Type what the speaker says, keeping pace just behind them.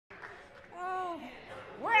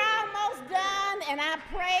and I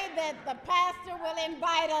pray that the pastor will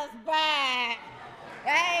invite us back.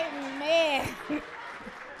 Amen.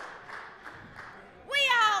 We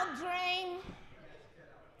all dream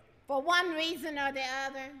for one reason or the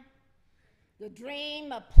other. The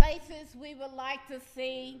dream of places we would like to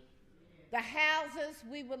see, the houses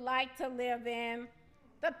we would like to live in,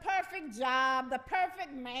 the perfect job, the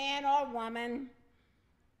perfect man or woman.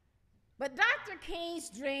 But Dr. King's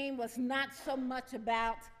dream was not so much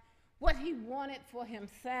about what he wanted for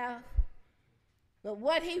himself, but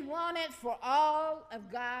what he wanted for all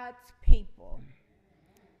of God's people.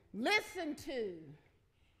 Listen to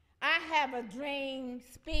I Have a Dream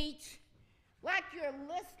speech like you're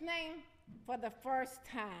listening for the first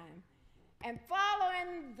time. And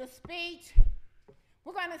following the speech,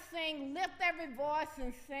 we're going to sing Lift Every Voice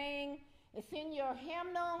and Sing. It's in your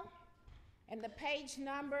hymnal, and the page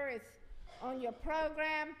number is on your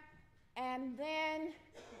program. And then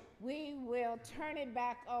we will turn it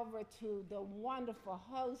back over to the wonderful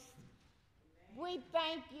host. We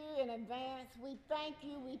thank you in advance. We thank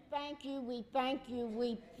you, we thank you, we thank you,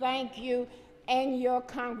 we thank you, and your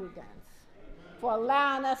congregants for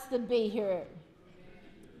allowing us to be here.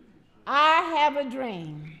 I have a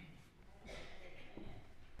dream.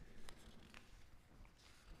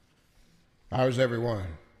 How's everyone?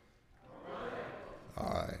 All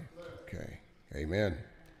right. Okay. Amen.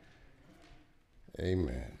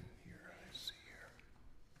 Amen. Let's see here.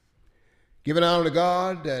 Giving honor to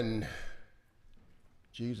God and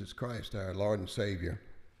Jesus Christ, our Lord and Savior,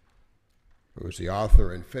 who is the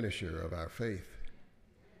author and finisher of our faith.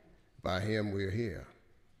 By him we're here.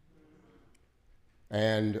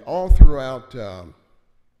 And all throughout the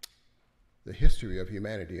history of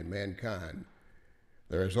humanity and mankind,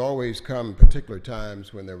 there has always come particular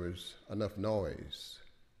times when there was enough noise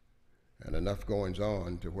and enough goings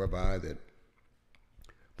on to whereby that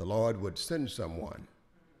the Lord would send someone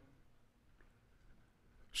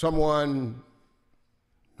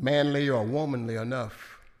manly or womanly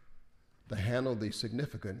enough to handle the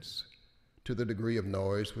significance to the degree of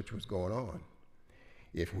noise which was going on.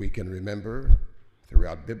 If we can remember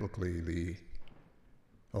throughout biblically the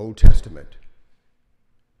Old Testament,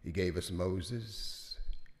 he gave us Moses,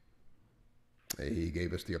 he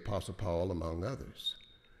gave us the Apostle Paul, among others.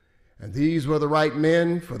 And these were the right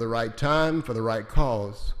men for the right time, for the right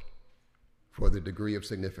cause, for the degree of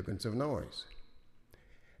significance of noise.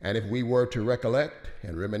 And if we were to recollect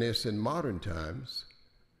and reminisce in modern times,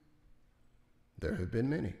 there have been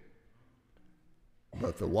many.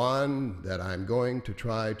 But the one that I'm going to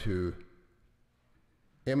try to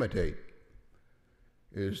imitate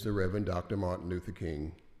is the Reverend Dr. Martin Luther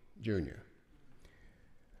King, Jr.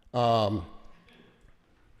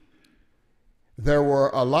 There were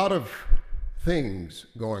a lot of things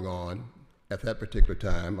going on at that particular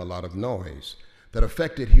time, a lot of noise that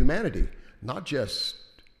affected humanity, not just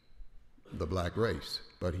the black race,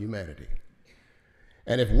 but humanity.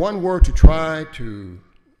 And if one were to try to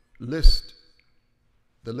list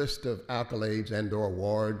the list of accolades and or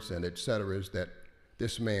awards and et cetera that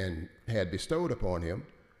this man had bestowed upon him,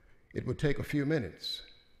 it would take a few minutes,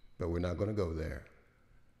 but we're not going to go there.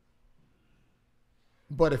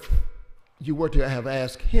 But if you were to have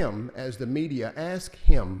asked him, as the media asked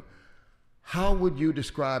him, how would you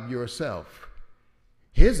describe yourself?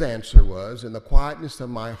 His answer was, in the quietness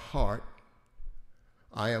of my heart,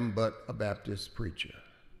 I am but a Baptist preacher,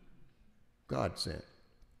 God sent.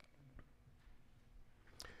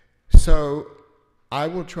 So I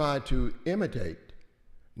will try to imitate,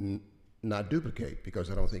 not duplicate, because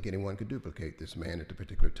I don't think anyone could duplicate this man at the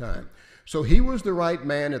particular time. So he was the right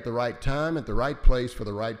man at the right time, at the right place, for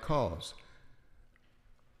the right cause.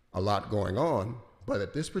 A lot going on, but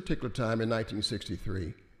at this particular time in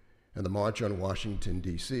 1963, in the March on Washington,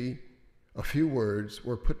 D.C., a few words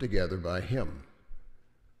were put together by him,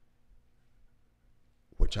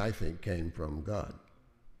 which I think came from God.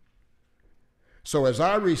 So as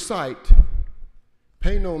I recite,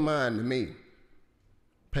 pay no mind to me.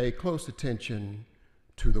 Pay close attention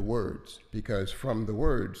to the words, because from the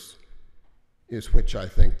words is which I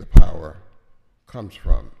think the power comes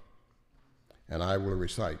from. And I will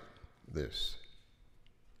recite this.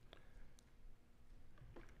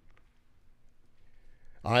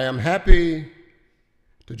 I am happy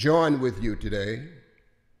to join with you today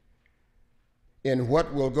in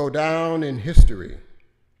what will go down in history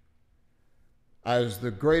as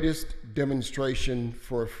the greatest demonstration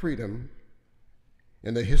for freedom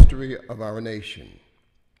in the history of our nation.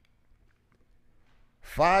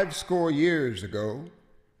 50 years ago,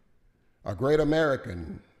 a great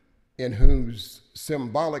American in whose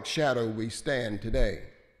symbolic shadow we stand today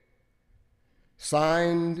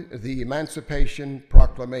signed the Emancipation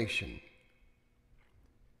Proclamation.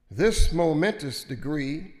 This momentous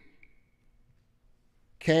decree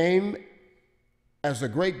came as a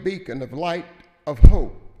great beacon of light of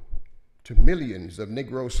hope to millions of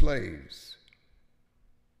Negro slaves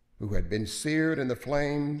who had been seared in the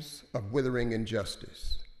flames of withering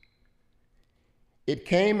injustice. It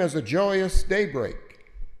came as a joyous daybreak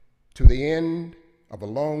to the end of a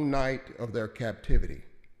long night of their captivity.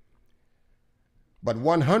 But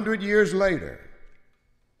 100 years later,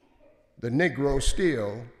 the Negro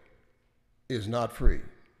still is not free.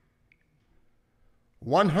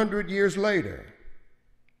 100 years later,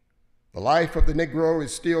 the life of the Negro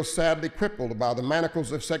is still sadly crippled by the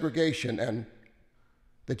manacles of segregation and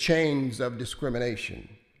the chains of discrimination.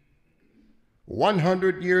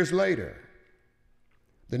 100 years later,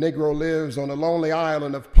 the Negro lives on a lonely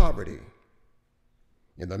island of poverty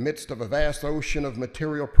in the midst of a vast ocean of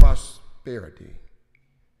material prosperity.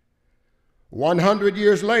 100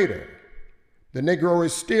 years later, the Negro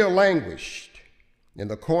is still languished in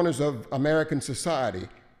the corners of American society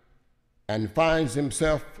and finds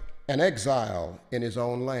himself an exile in his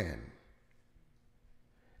own land.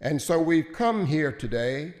 And so we've come here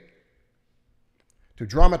today to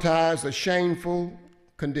dramatize a shameful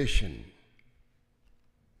condition.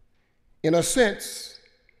 In a sense,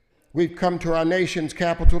 we've come to our nation's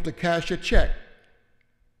capital to cash a check.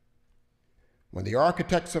 When the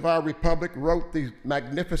architects of our republic wrote the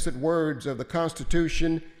magnificent words of the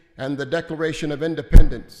Constitution and the Declaration of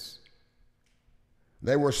Independence,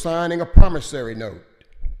 they were signing a promissory note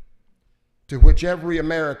to which every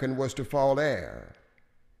American was to fall heir.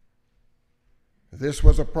 This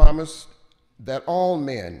was a promise that all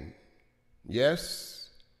men, yes,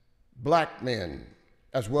 black men,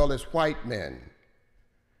 as well as white men,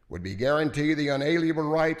 would be guaranteed the unalienable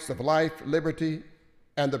rights of life, liberty,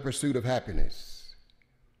 and the pursuit of happiness.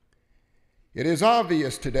 It is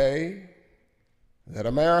obvious today that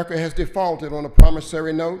America has defaulted on a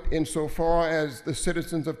promissory note insofar as the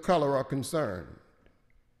citizens of color are concerned.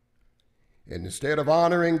 And instead of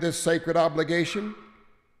honoring this sacred obligation,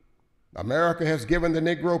 America has given the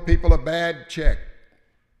Negro people a bad check,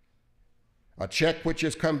 a check which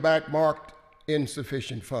has come back marked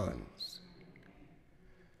insufficient funds.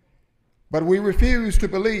 But we refuse to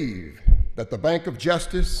believe that the Bank of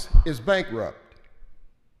Justice is bankrupt.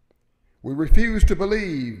 We refuse to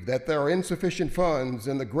believe that there are insufficient funds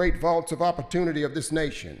in the great vaults of opportunity of this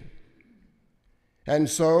nation. And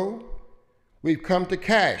so we've come to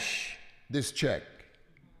cash this check,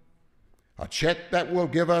 a check that will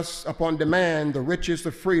give us upon demand the riches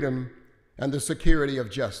of freedom and the security of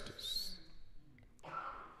justice.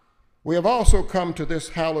 We have also come to this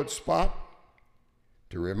hallowed spot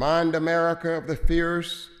to remind America of the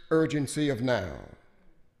fierce urgency of now.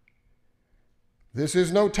 This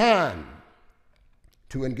is no time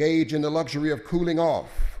to engage in the luxury of cooling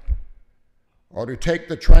off or to take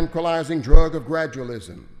the tranquilizing drug of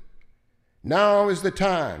gradualism. Now is the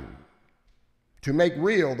time to make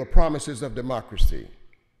real the promises of democracy.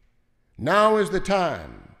 Now is the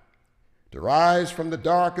time to rise from the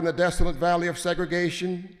dark and the desolate valley of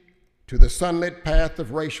segregation to the sunlit path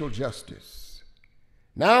of racial justice.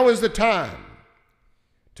 Now is the time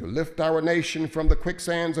to lift our nation from the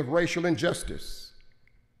quicksands of racial injustice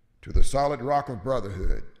to the solid rock of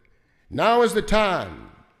brotherhood. Now is the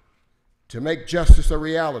time to make justice a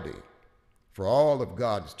reality for all of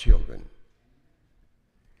God's children.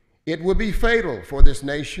 It would be fatal for this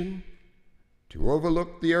nation to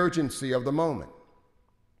overlook the urgency of the moment.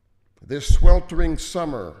 This sweltering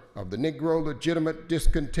summer of the Negro legitimate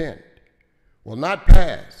discontent will not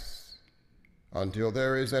pass until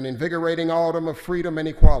there is an invigorating autumn of freedom and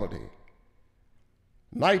equality.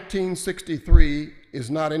 1963 is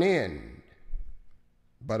not an end,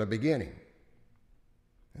 but a beginning.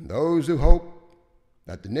 And those who hope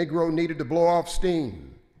that the Negro needed to blow off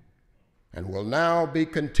steam and will now be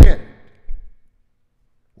content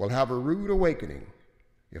will have a rude awakening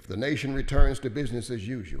if the nation returns to business as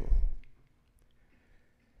usual.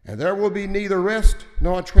 And there will be neither rest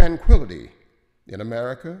nor tranquility in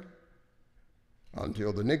America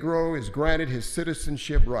until the Negro is granted his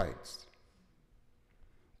citizenship rights.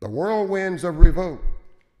 The whirlwinds of revolt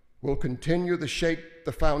will continue to shake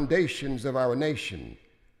the foundations of our nation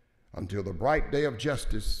until the bright day of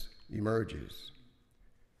justice emerges.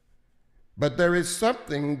 But there is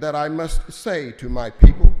something that I must say to my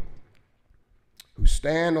people who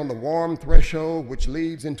stand on the warm threshold which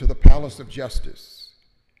leads into the palace of justice.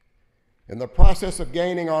 In the process of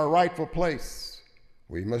gaining our rightful place,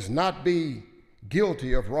 we must not be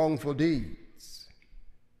guilty of wrongful deeds.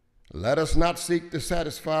 Let us not seek to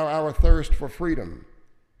satisfy our thirst for freedom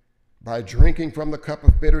by drinking from the cup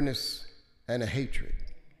of bitterness and hatred.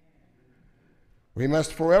 We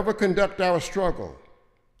must forever conduct our struggle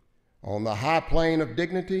on the high plane of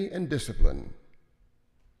dignity and discipline.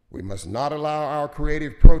 We must not allow our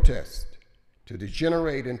creative protest to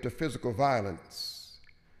degenerate into physical violence.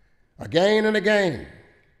 Again and again,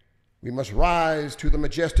 we must rise to the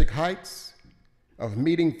majestic heights of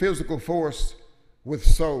meeting physical force with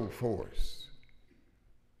soul force.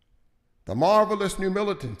 The marvelous new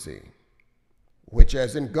militancy which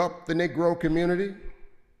has engulfed the Negro community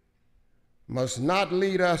must not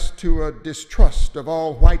lead us to a distrust of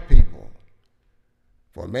all white people.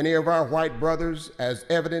 For many of our white brothers, as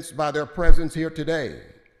evidenced by their presence here today,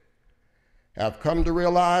 have come to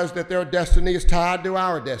realize that their destiny is tied to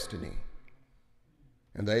our destiny.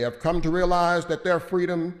 And they have come to realize that their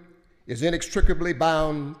freedom is inextricably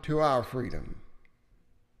bound to our freedom.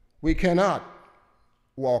 We cannot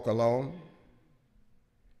walk alone.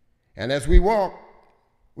 And as we walk,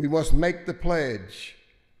 we must make the pledge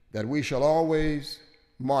that we shall always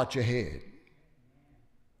march ahead.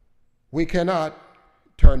 We cannot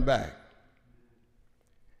turn back.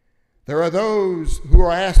 There are those who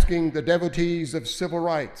are asking the devotees of civil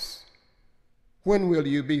rights, when will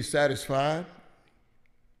you be satisfied?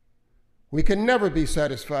 We can never be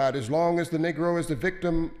satisfied as long as the Negro is the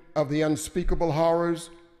victim of the unspeakable horrors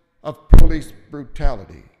of police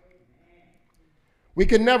brutality. We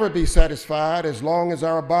can never be satisfied as long as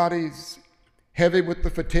our bodies, heavy with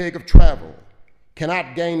the fatigue of travel,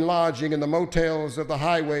 cannot gain lodging in the motels of the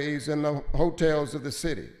highways and the hotels of the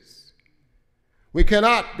cities. We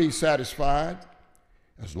cannot be satisfied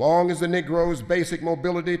as long as the Negro's basic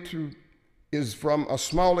mobility is from a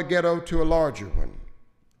smaller ghetto to a larger one.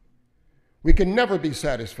 We can never be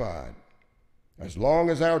satisfied as long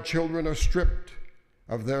as our children are stripped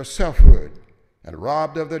of their selfhood and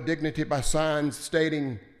robbed of their dignity by signs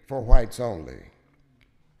stating for whites only.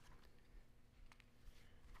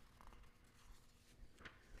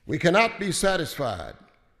 We cannot be satisfied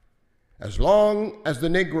as long as the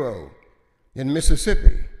Negro in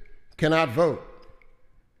Mississippi cannot vote,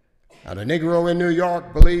 and a Negro in New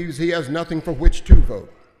York believes he has nothing for which to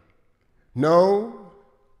vote. No,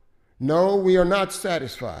 we are not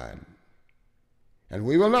satisfied. And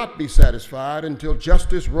we will not be satisfied until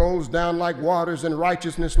justice rolls down like waters and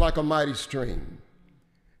righteousness like a mighty stream.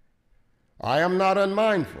 I am not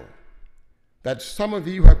unmindful that some of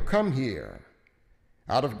you have come here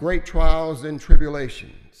out of great trials and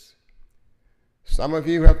tribulations. Some of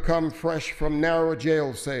you have come fresh from narrow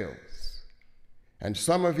jail cells, and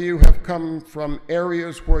some of you have come from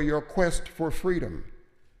areas where your quest for freedom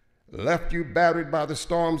left you battered by the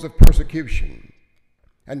storms of persecution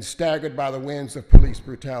and staggered by the winds of police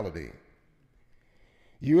brutality.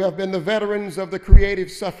 You have been the veterans of the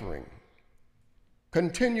creative suffering.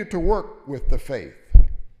 Continue to work with the faith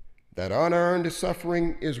that unearned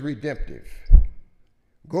suffering is redemptive.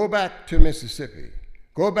 Go back to Mississippi.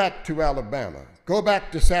 Go back to Alabama. Go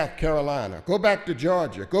back to South Carolina. Go back to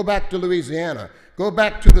Georgia. Go back to Louisiana. Go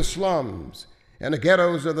back to the slums and the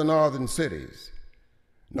ghettos of the northern cities,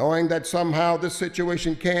 knowing that somehow this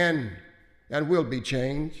situation can and will be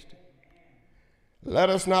changed. Let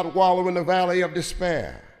us not wallow in the valley of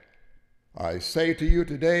despair. I say to you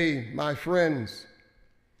today, my friends,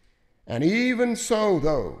 and even so,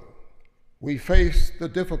 though we face the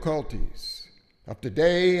difficulties of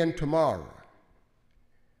today and tomorrow,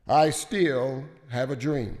 I still have a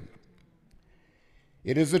dream.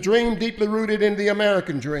 It is a dream deeply rooted in the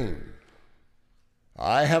American dream.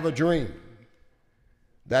 I have a dream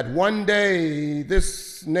that one day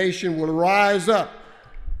this nation will rise up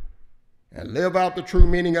and live out the true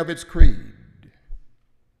meaning of its creed.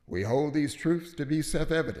 We hold these truths to be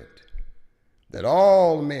self-evident, that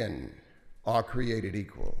all men are created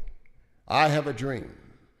equal. I have a dream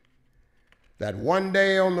that one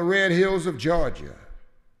day on the red hills of Georgia,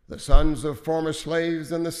 the sons of former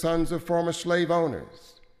slaves and the sons of former slave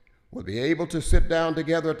owners will be able to sit down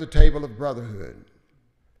together at the table of brotherhood.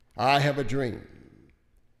 I have a dream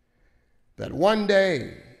that one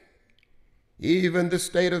day, even the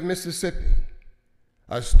state of Mississippi,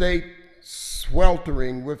 a state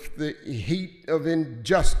sweltering with the heat of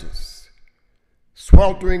injustice,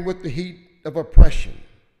 sweltering with the heat of oppression,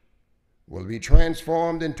 will be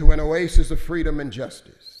transformed into an oasis of freedom and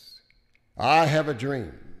justice. I have a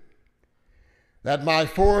dream that my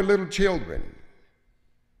 4 little children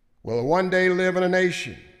will one day live in a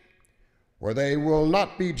nation where they will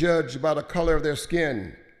not be judged by the color of their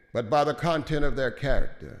skin, but by the content of their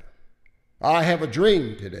character. I have a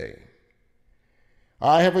dream today.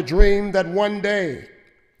 I have a dream that one day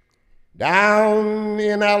Down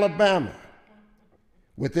in Alabama,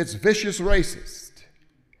 with its vicious racist,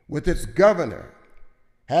 with its governor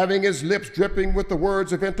having his lips dripping with the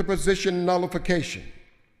words of interposition and nullification.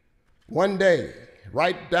 One day,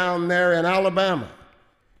 right down there in Alabama,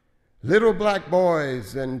 little black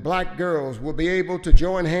boys and black girls will be able to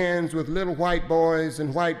join hands with little white boys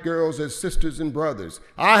and white girls as sisters and brothers.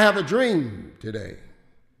 I have a dream today.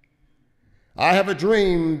 I have a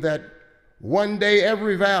dream that one day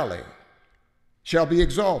every valley shall be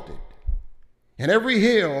exalted, and every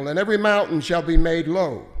hill and every mountain shall be made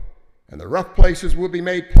low, and the rough places will be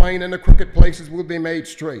made plain, and the crooked places will be made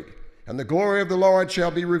straight, and the glory of the Lord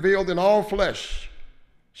shall be revealed, and all flesh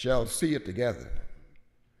shall see it together.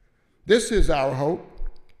 This is our hope,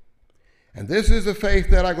 and this is the faith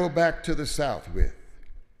that I go back to the South with.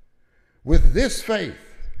 With this faith,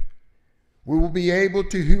 we will be able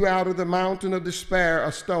to hew out of the mountain of despair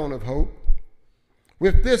a stone of hope.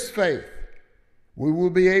 With this faith, we will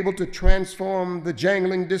be able to transform the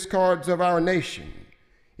jangling discords of our nation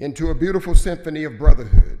into a beautiful symphony of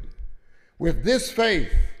brotherhood. With this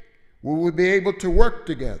faith, we will be able to work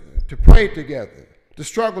together, to pray together, to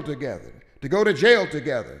struggle together, to go to jail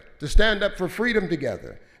together, to stand up for freedom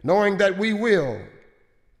together, knowing that we will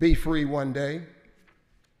be free one day.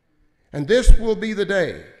 And this will be the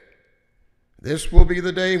day. This will be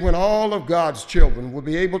the day when all of God's children will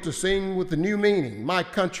be able to sing with the new meaning, "My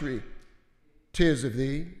country, 'tis of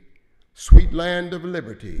thee, sweet land of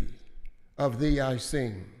liberty, of thee I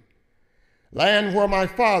sing. Land where my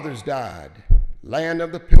fathers died, land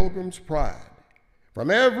of the pilgrim's pride. From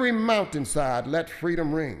every mountainside let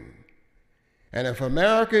freedom ring. And if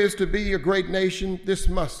America is to be a great nation, this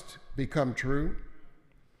must become true.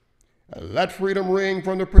 Let freedom ring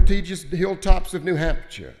from the prestigious hilltops of New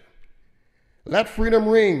Hampshire. Let freedom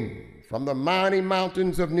ring from the mighty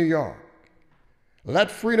mountains of New York.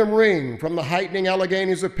 Let freedom ring from the heightening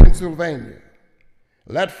Alleghanies of Pennsylvania.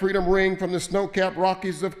 Let freedom ring from the snow-capped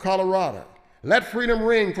Rockies of Colorado. Let freedom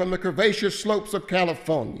ring from the curvaceous slopes of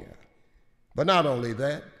California. But not only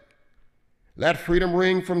that, let freedom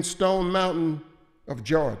ring from Stone Mountain of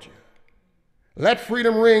Georgia. Let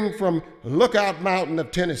freedom ring from Lookout Mountain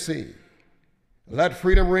of Tennessee. Let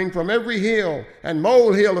freedom ring from every hill and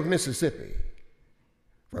molehill of Mississippi.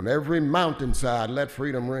 From every mountainside, let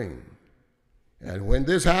freedom ring. And when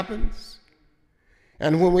this happens,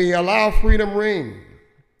 and when we allow freedom ring,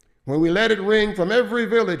 when we let it ring from every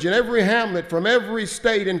village and every hamlet, from every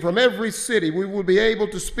state and from every city, we will be able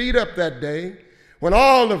to speed up that day when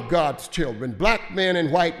all of God's children, black men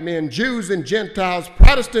and white men, Jews and Gentiles,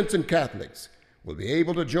 Protestants and Catholics, will be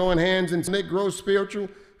able to join hands and grow spiritual,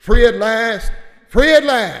 free at last, free at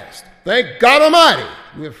last. Thank God Almighty,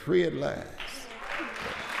 we're free at last.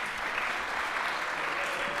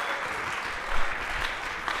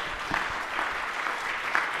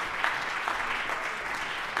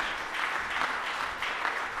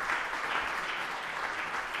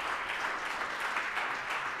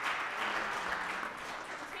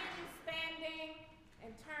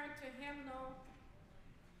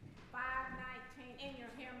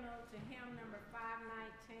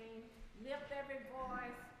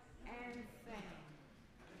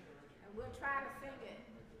 Try to sing it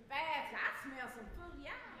fast. I smell some food.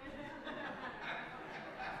 Y'all